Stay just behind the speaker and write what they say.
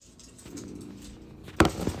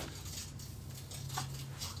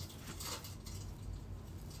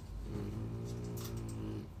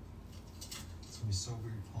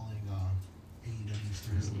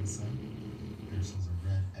ourselves a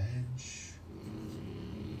red edge.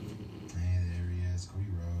 Hey, there he is, Cody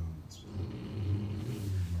Rhodes.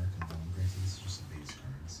 Weird mark on them. Granted, this is just a base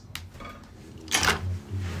card, so.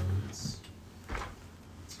 Cody Rhodes.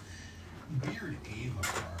 Weird Ava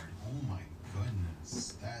card. Oh my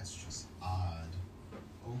goodness, that's just odd.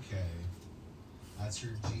 Okay, that's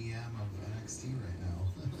your GM of NXT right now.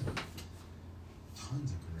 Tons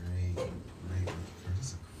of great rookie cards. This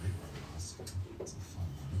is a great run, Oscar. It's a fun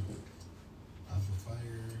one. Alpha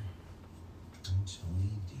Fire and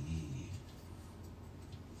Tony D.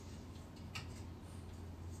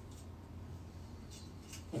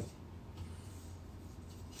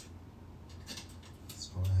 Let's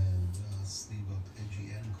go ahead and sleeve up Edgy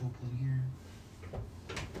and Copeland here.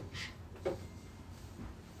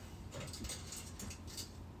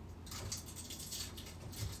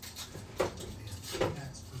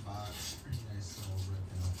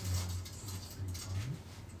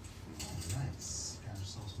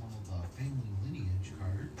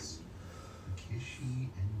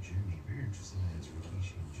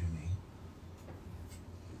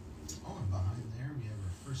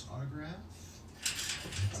 Autograph.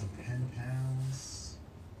 It's a pen pals.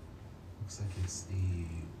 Looks like it's the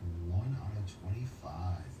 1 out of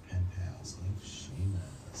 25 pen pals of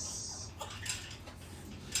Sheamus.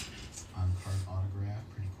 On card autograph,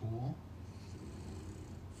 pretty cool.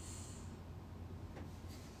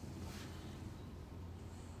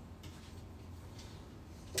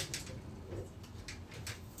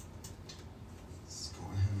 Let's go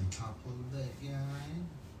ahead and top load that guy.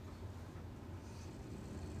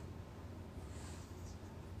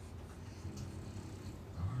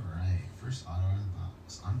 First auto in the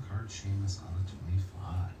box. On card Sheamus out of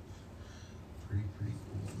 25. Pretty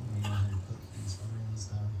cool. Let me go ahead and put these other ones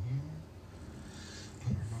down here.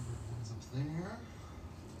 Put our numbered ones up there.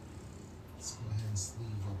 Let's go ahead and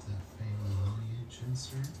sleeve up that family lineage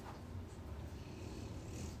insert.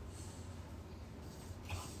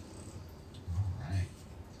 Alright.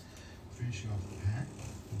 Finishing off the pack.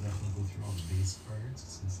 We'll definitely go through all the base cards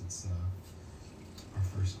since it's our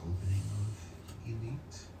first opening of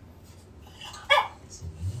Elite.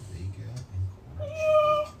 Vega and Corey.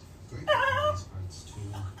 Great base cards too.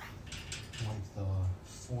 Like the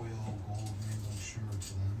foil gold rainbow shimmer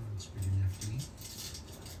to them. It's pretty nifty.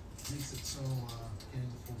 Makes it so getting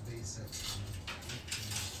a full base set's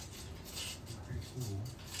pretty cool.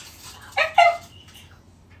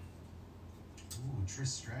 Ooh, Trish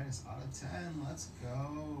Stratus out of 10. Let's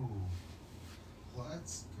go.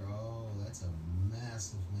 Let's go. That's a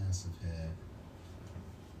massive hit.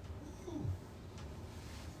 Ooh.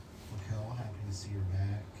 Raquel, happy to see her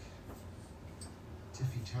back.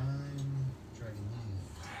 Tiffy Time, Dragon Lee,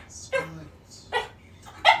 Split,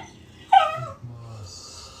 Pink Moss,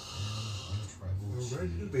 and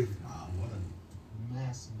Untribal Chief. Ah, what a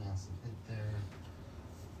massive hit there.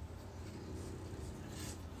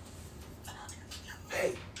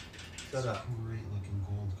 Hey! Shut up. Great looking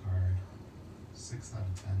gold card. 6 out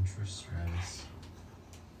of 10, Trish Stratus.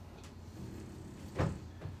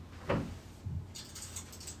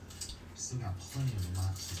 Still got plenty of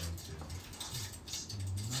lots to go to. It's a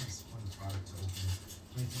nice, fun product to open.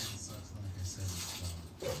 The only thing that sucks, like I said, is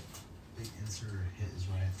the big insert hit is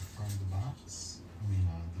right at the front of the box.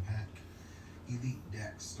 The pack. Elite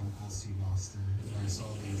Dex, Stone Cold Steve Austin. When I saw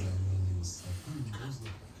these, I really was like, those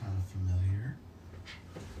look kind of familiar.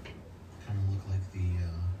 Kind of look like the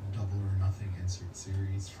Double or Nothing insert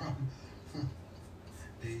series from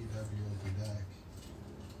AEW Upper Deck.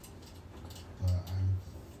 But I'm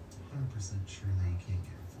 100% sure that you can't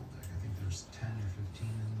get a full deck. I think there's 10 or 15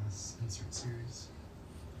 in this insert series.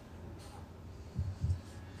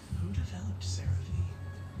 Who developed CeraVe?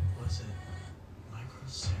 Was it Micro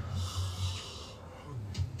Cera?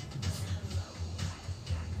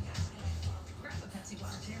 Grab a Pepsi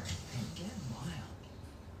Wild Cherry and get wild.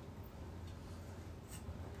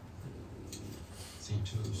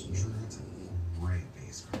 Santos Druid's a great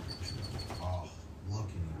base card. Oh,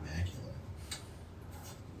 looking immaculate.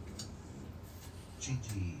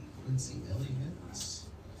 GG, Quincy Elliott,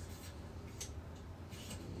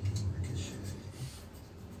 and Ricochet.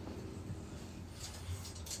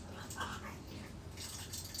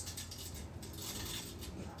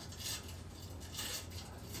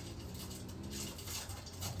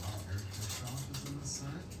 Oh wow, Eric Bischoff is in the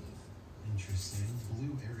set. Interesting.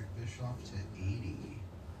 Blue Eric Bischoff to 80.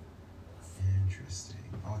 Interesting.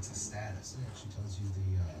 Oh, it's a status. It actually tells you the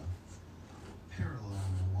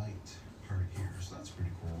parallel white part here, so that's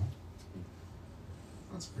pretty cool.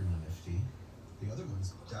 That's pretty nifty. The other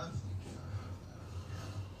ones definitely cannot have that.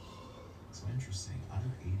 Yeah. So interesting.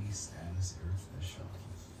 Under 80 status, Eric Bischoff.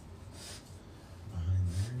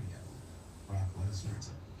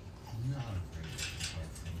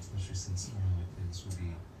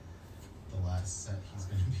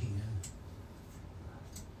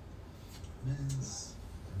 Miz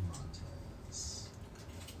and Montez.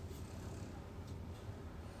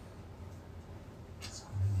 Let's go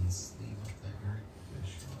ahead and sleeve up that Eric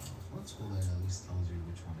Bischoff. What's cool that at least tells you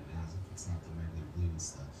which one it is. If it's not the regular blue,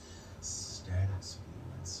 it's the status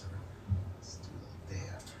blue insert. Let's do it like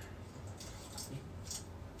that.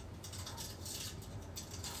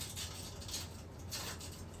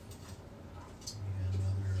 We got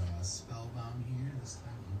another spellbound here, this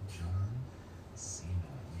time from John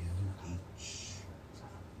Cena. We have an H.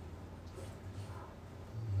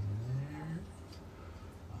 In there.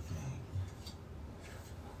 Nothing.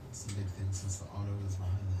 That's the big thing since the auto was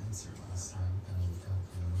behind the insert last time. Gotta look out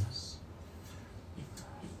for those.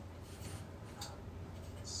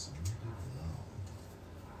 So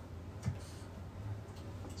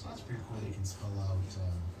that's pretty cool. You can spell out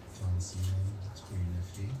John Cena. That's pretty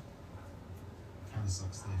nifty. Kind of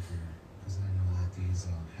sucks that because I know that these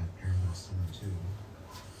have parallels to them too.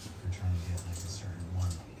 If you're trying to get like a certain one,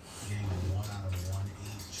 getting a 1 out of 1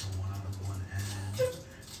 H or 1 out of 1 N.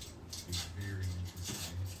 It's very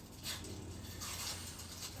interesting.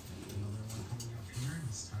 Another one coming up here, and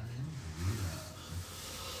this time Rita.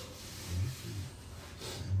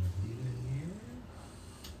 And Rita here.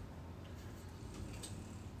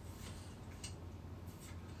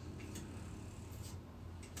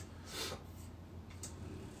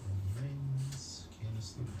 Reigns,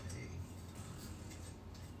 Candice LeRae.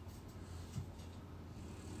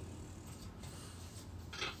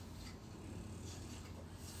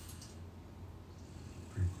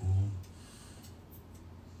 Pretty cool.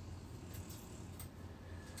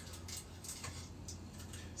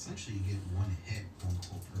 Essentially, you get one hit, quote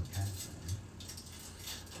unquote, per pattern.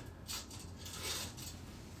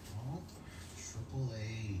 Oh, Triple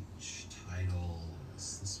H titles.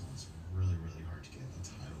 This one's really, really hard to get the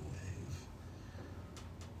title wave.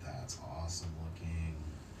 That's awesome looking.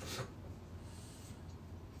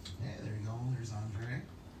 Yeah, there you go. There's Andre.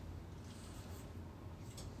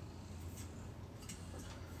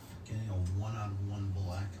 Getting a 1 out of 1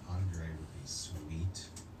 black Andre would be sweet.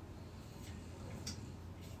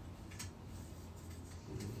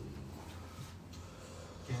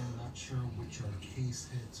 Again, not sure which are case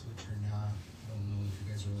hits, which are not. I don't know if you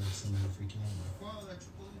guys are like some freaking out like, wow, that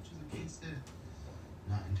Triple H is a case hit.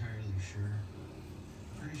 Not entirely sure.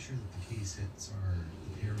 Pretty sure that the case hits are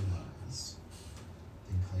the parallels. I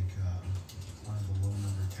think like one of the low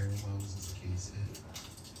number parallels is a case hit.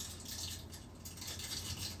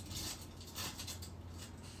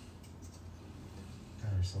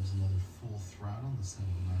 Got ourselves another full throttle. This time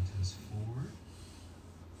with Montez Ford.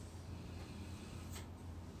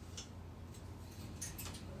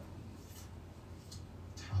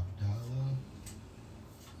 Top dollar.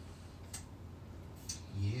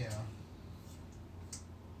 Yeah.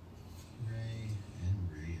 Ray and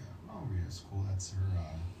Rhea. Oh, Rhea's cool. That's her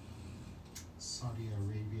Saudi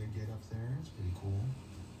Arabia get up there. It's pretty cool.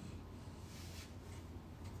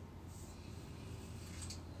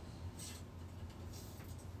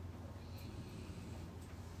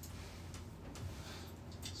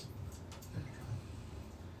 So, there you go.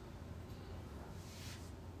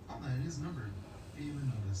 Oh, that is numbered. Didn't even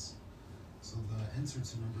notice. So the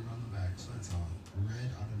inserts are numbered on the back, so that's all.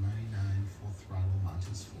 Red out of 99, full throttle,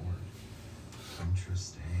 Montez Ford.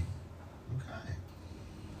 Interesting. Okay.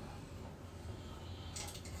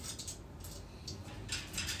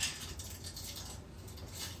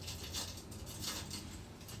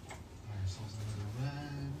 Buy ourselves another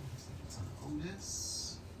red. Looks like it's an Otis.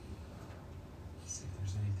 Let's see if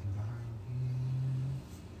there's anything behind here.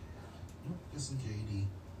 Nope, just a JD.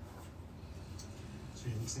 So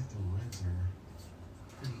it looks like the reds are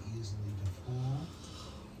pretty easily to pull.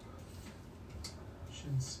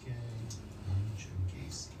 Shinsuke and Joe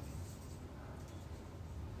Gacy.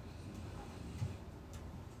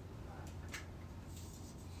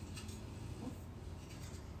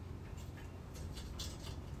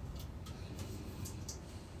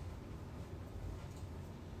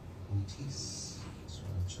 Otis. So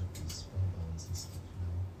I'll check these spell bones and stuff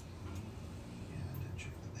now. Yeah, I did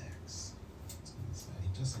check the backs. I was gonna say,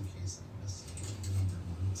 just in case I missed the number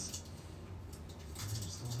ones. We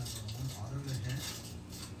still have one auto to hit.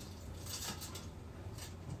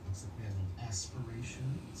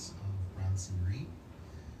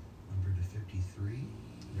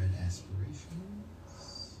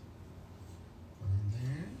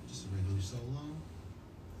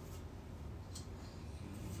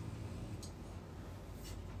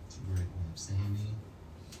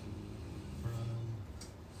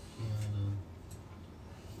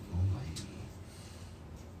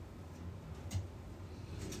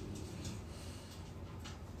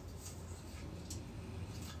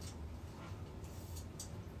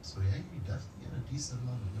 decent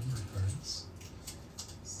amount of number cards.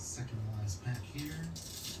 Second to last pack here.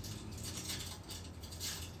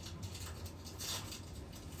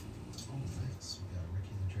 Oh, nice. We got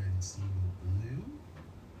Ricky the Dragon Steamboat Blue.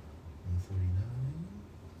 149.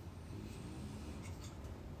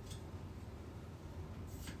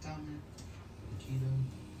 Dominic. Nikito.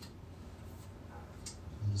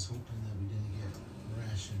 I was hoping that we didn't get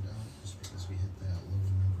rationed out just because we hit that low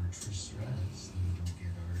number Trish Stratus. Then we don't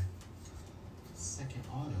get our second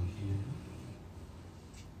auto here.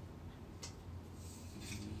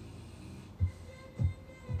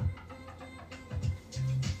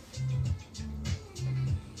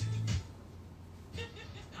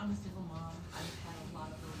 I'm a single mom. I've had a lot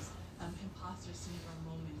of those imposter syndrome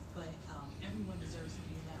moments, but everyone deserves to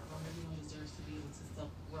be in that room. Everyone deserves to be able to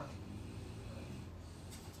self-grow.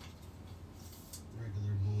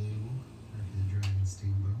 Regular blue, regular Dragon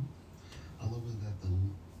Steamboat. I love it that the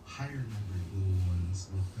higher numbered blue ones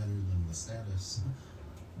look better than the status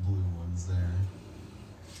blue ones there.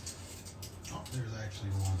 Oh, there's actually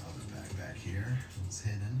one other pack back here. It's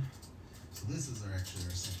hidden. So this is actually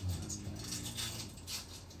our second last pack.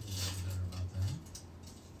 Feel a little better about that.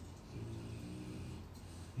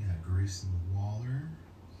 We got Grayson Waller.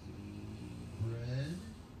 Red.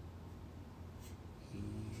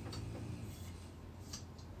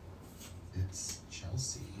 It's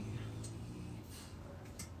Chelsea.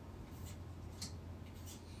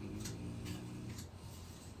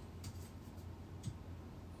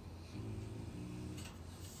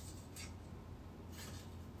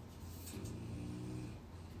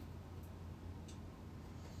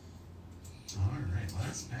 Alright,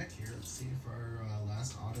 last pack here. Let's see if our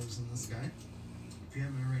last auto's in this guy. If you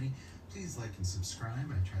haven't already, please like and subscribe.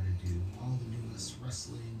 I try to do all the newest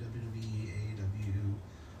wrestling, WWE, AEW,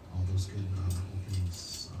 all those good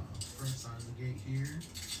openings first out of the gate here.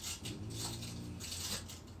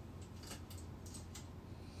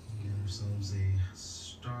 We get ourselves a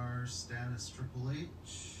star status Triple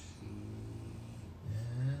H.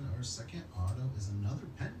 And our second auto is another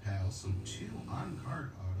pen pal, so 2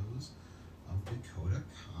 on-card autos of Dakota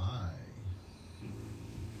Kai.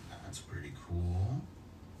 That's pretty cool.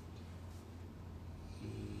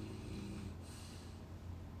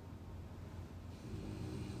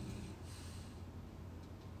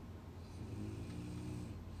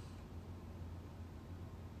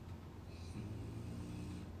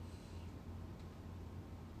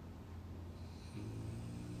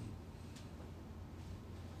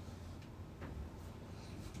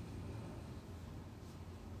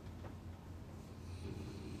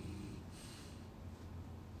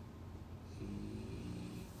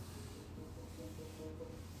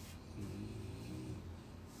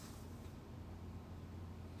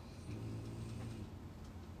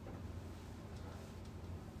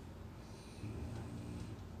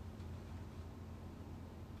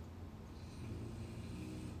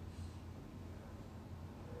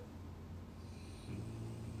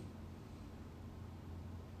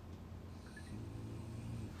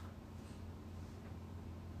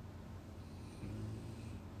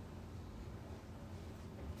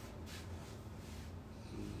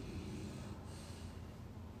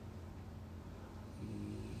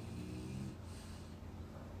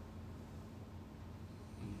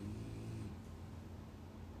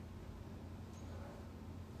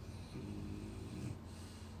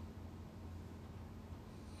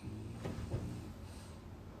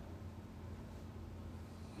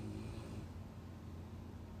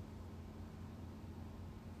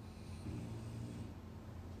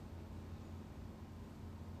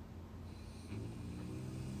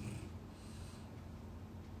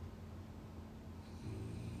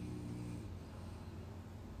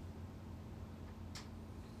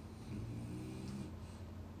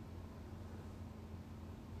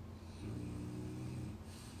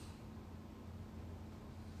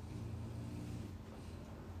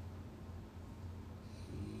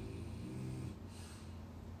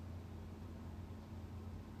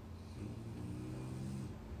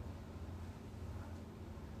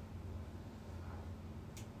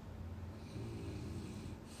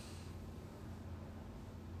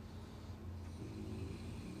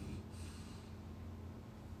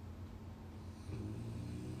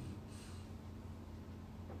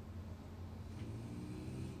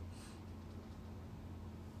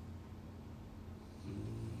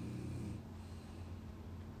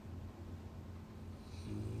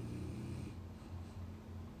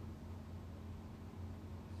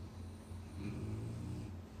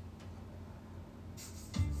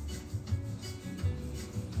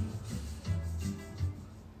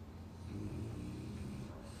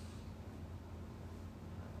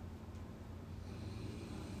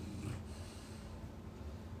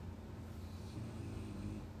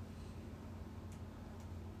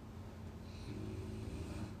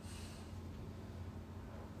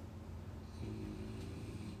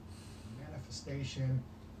 manifestation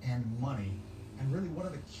and money, and really what are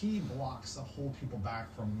the key blocks that hold people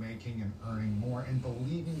back from making and earning more and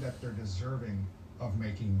believing that they're deserving of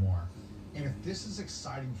making more. And if this is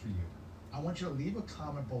exciting for you, I want you to leave a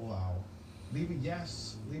comment below. Leave a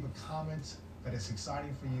yes, leave a comment that it's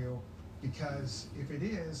exciting for you, because if it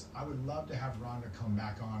is, I would love to have Rhonda come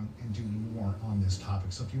back on and do more on this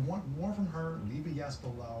topic. So if you want more from her, leave a yes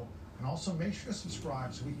below. And also make sure to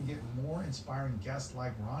subscribe so we can get more inspiring guests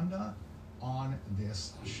like Rhonda on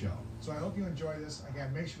this show. So I hope you enjoy this.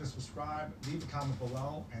 Again, make sure to subscribe, leave a comment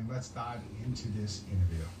below, and let's dive into this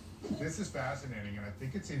interview. This is fascinating, and I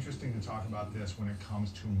think it's interesting to talk about this when it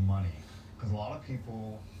comes to money, because a lot of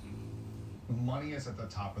people, money is at the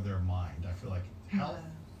top of their mind. I feel like health,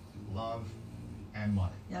 love, and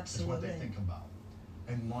money is what they think about.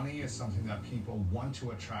 And money is something that people want to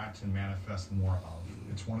attract and manifest more of.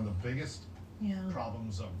 It's one of the biggest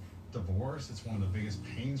problems of divorce. It's one of the biggest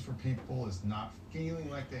pains for people, is not feeling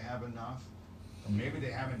like they have enough. Or maybe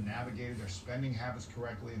they haven't navigated their spending habits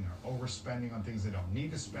correctly and they're overspending on things they don't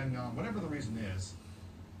need to spend on, whatever the reason is.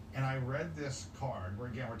 And I read this card, where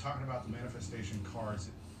again, we're talking about the manifestation cards.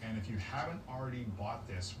 And if you haven't already bought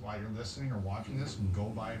this while you're listening or watching this, go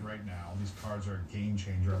buy it right now. These cards are a game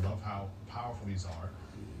changer. I love how powerful these are.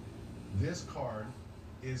 This card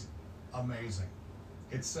is amazing.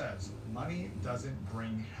 It says, money doesn't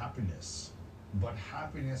bring happiness, but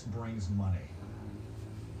happiness brings money.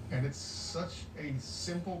 And it's such a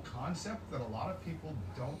simple concept that a lot of people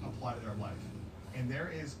don't apply to their life. And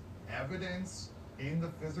there is evidence in the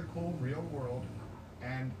physical, real world,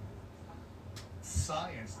 and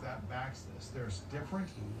science that backs this. There's different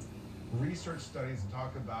research studies that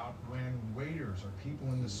talk about when waiters or people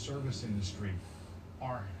in the service industry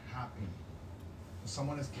are happy.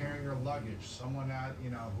 Someone is carrying your luggage, someone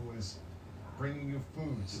who is bringing you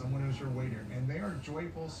food, someone who's your waiter, and they are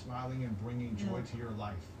joyful, smiling, and bringing joy to your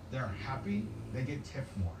life. They're happy, they get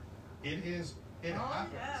tipped more. It happens.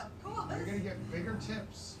 Yeah, of course. You're gonna get bigger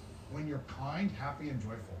tips when you're kind, happy, and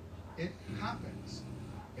joyful. It happens.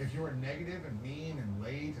 If you're negative and mean and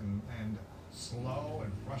late and slow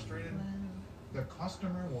and frustrated, the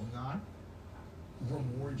customer will not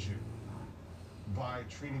reward you by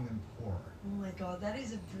treating them poor. Oh my God, that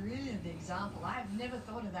is a brilliant example. I've never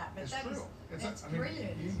thought of that, but It's that true. is that's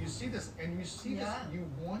brilliant. You see this, and you see this. You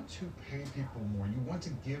want to pay people more. You want to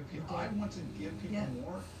give people. I want to give people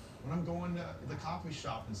more. When I'm going to the coffee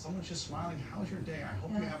shop and someone's just smiling, "How's your day? I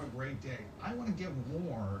hope you have a great day." I want to give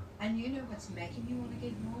more. And you know what's making you want to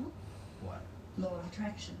give more? What? Law of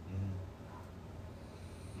attraction.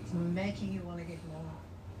 It's making you want to give more.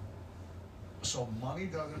 So money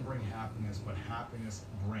doesn't bring happiness, but happiness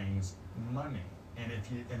brings money. And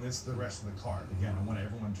this is the rest of the card. Again, I want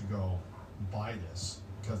everyone to go buy this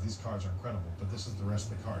because these cards are incredible. But this is the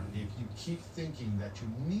rest of the card. If you keep thinking that you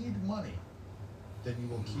need money, then you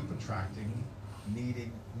will keep attracting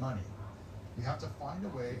needing money. You have to find a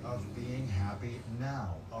way of being happy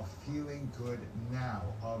now, of feeling good now,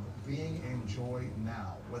 of being in joy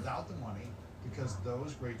now, without the money, because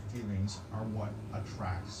those great feelings are what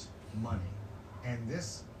attracts money. And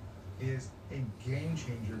this is a game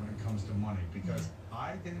changer when it comes to money, because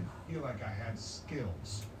I didn't feel like I had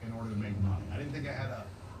skills in order to make money. I didn't think I had a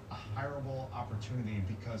hireable opportunity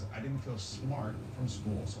because I didn't feel smart from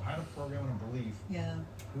school. So I had a program and a belief.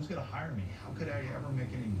 Who's going to hire me? How could I ever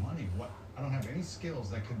make any money? I don't have any skills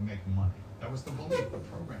that could make money. That was the belief, the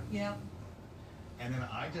program. And then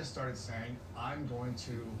I just started saying, I'm going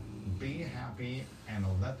to be happy and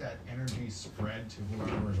let that energy spread to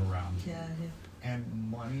whoever is around me. And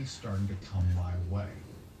money started to come my way.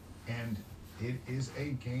 And it is a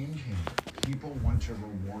game changer. People want to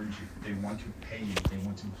reward you. They want to pay you. They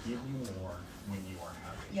want to give you more when you are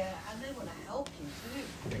happy. And they want to help you too.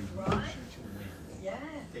 They want you to win.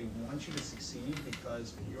 They want you to succeed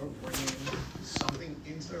because you're bringing something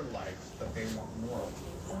into their life that they want more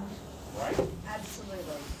of. Right?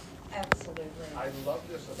 Absolutely. I love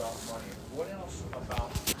this about money. What else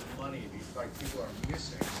about money do you feel like people are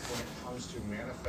missing when it comes to manifesting